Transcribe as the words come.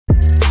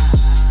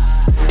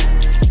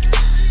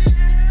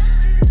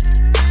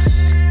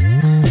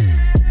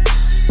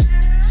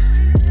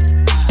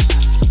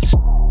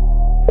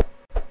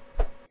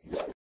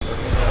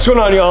What's going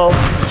on,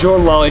 y'all?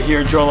 Jordan Lally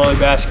here, Jordan Lally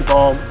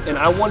Basketball, and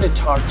I want to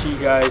talk to you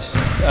guys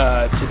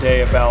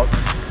today about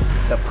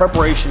the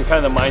preparation,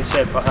 kind of the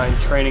mindset behind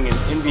training an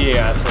NBA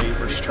athlete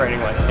versus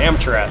training like an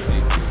amateur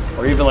athlete,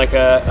 or even like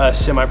a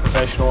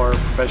semi-professional or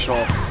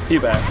professional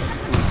FIBA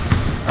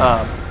athlete.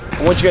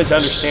 I want you guys to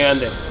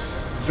understand that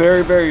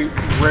very, very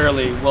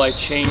rarely will I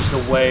change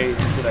the way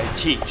that I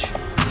teach,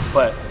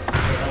 but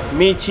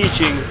me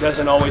teaching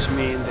doesn't always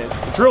mean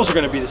that the drills are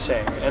going to be the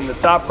same, and the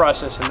thought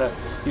process and the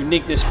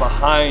uniqueness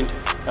behind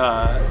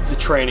the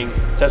training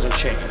doesn't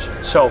change.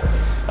 So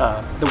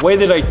the way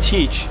that I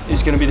teach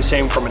is going to be the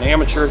same from an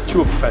amateur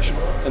to a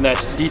professional, and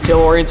that's detail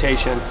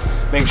orientation,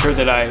 making sure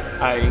that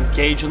I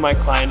engage with my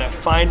client, I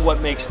find what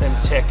makes them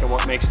tick and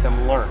what makes them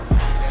learn.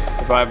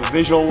 If I have a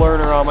visual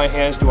learner on my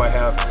hands, do I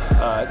have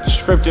a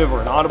descriptive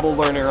or an audible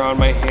learner on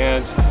my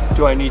hands?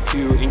 Do I need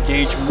to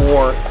engage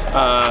more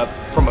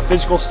from a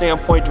physical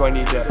standpoint? Do I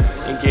need to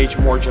engage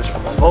more just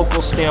from a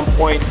vocal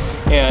standpoint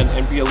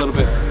and be a little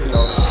bit,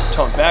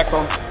 toned back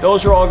on?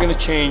 Those are all going to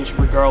change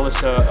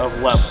regardless of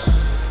level.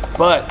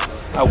 But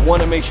I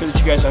want to make sure that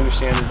you guys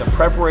understand that the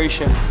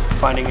preparation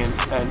finding an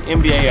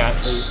NBA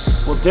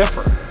athlete will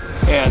differ.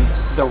 And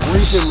the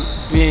reason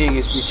being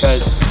is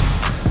because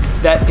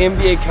that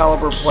NBA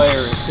caliber player,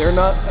 if they're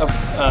not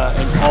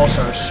an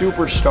all-star, a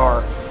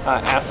superstar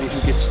athlete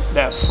who gets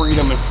that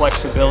freedom and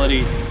flexibility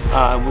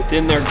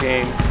within their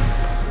game,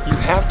 you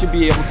have to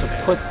be able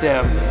to put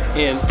them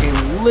in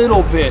a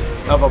little bit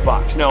of a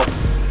box. Now,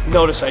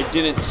 notice I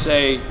didn't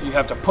say you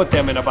have to put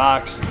them in a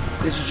box.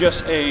 This is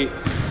just a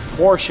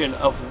portion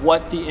of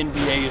what the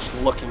NBA is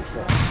looking for.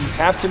 You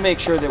have to make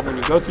sure that when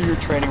you go through your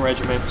training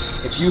regimen,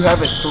 if you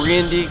have a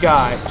 3-and-D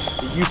guy,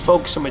 that you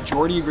focus a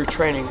majority of your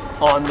training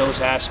on those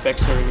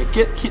aspects that are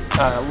going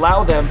to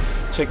allow them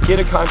to get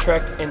a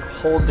contract and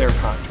hold their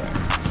contract.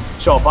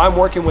 So if I'm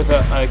working with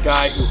a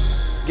guy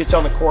who gets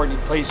on the court and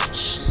he plays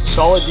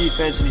solid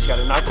defense and he's got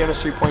to knock down a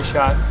three-point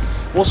shot,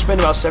 we'll spend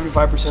about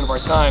 75% of our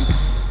time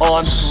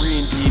on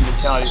 3-and-D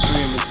mentality,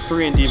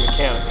 3-and-D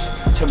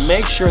mechanics, to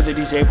make sure that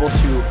he's able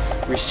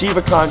to receive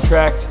a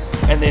contract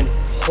and then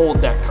hold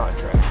that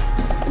contract.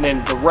 And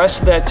then the rest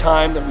of that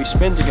time that we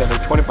spend together,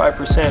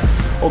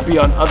 25%, will be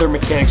on other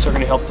mechanics that are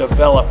going to help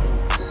develop,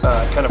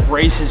 kind of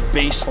raise his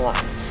baseline.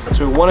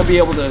 So we want to be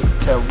able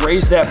to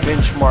raise that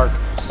benchmark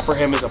for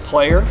him as a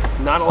player,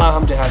 not allow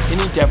him to have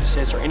any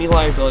deficits or any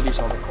liabilities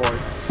on the court.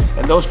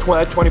 And those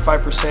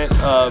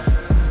 25%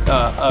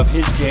 of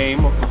his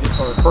game or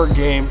her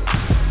game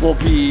will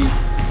be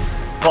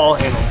ball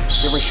handling,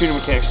 different shooting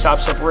mechanics, stop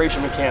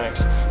separation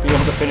mechanics, being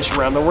able to finish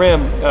around the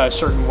rim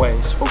certain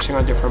ways, focusing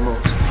on different moves.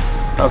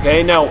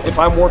 Okay, now if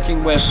I'm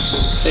working with,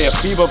 say, a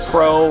FIBA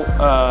pro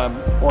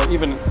or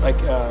even like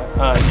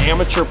an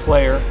amateur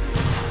player,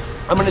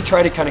 I'm going to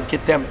try to kind of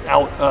get them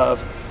out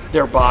of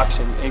their box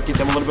and get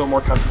them a little bit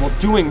more comfortable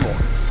doing more.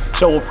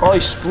 So we'll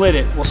probably split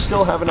it. We'll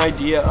still have an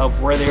idea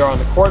of where they are on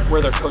the court,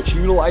 where their coach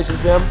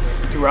utilizes them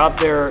throughout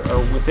their or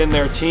within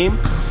their team,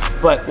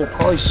 but we'll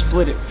probably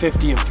split it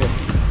 50 and 50.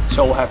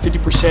 So we'll have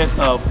 50%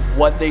 of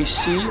what they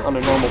see on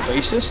a normal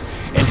basis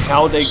and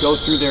how they go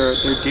through their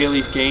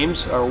daily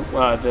games or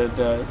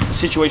the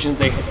situations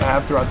they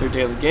have throughout their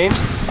daily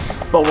games.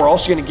 But we're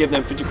also going to give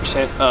them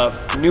 50%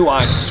 of new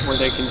items where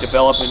they can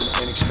develop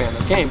and expand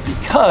their game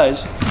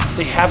because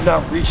they have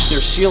not reached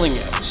their ceiling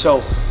yet.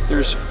 So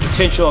there's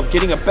potential of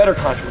getting a better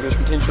contract, there's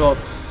potential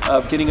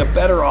of getting a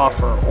better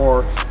offer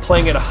or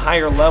playing at a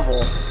higher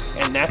level,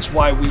 and that's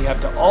why we have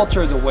to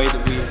alter the way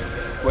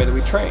that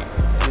we train.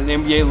 At an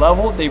NBA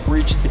level, they've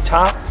reached the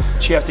top,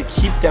 so you have to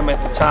keep them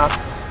at the top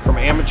from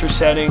amateur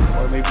setting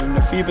or maybe even a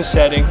FIBA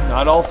setting.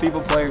 Not all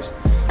FIBA players,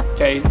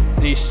 okay,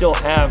 they still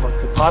have or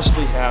could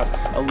possibly have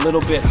a little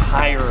bit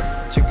higher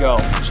to go.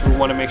 So we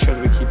want to make sure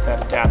that we keep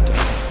that adaptive.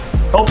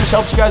 Hope this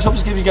helps you guys. Hope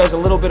this gives you guys a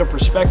little bit of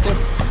perspective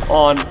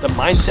on the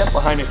mindset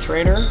behind a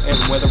trainer and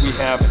whether we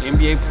have an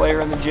NBA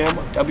player in the gym,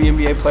 a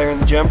WNBA player in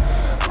the gym,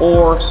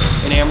 or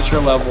an amateur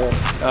level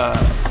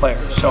player.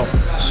 So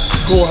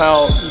it's cool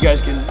how you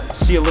guys can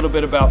see a little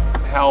bit about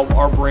how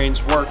our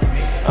brains work,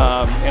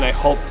 and I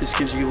hope this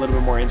gives you a little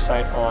bit more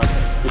insight on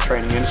the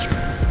training industry.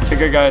 Take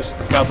care, guys.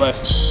 God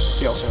bless.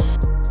 See y'all soon.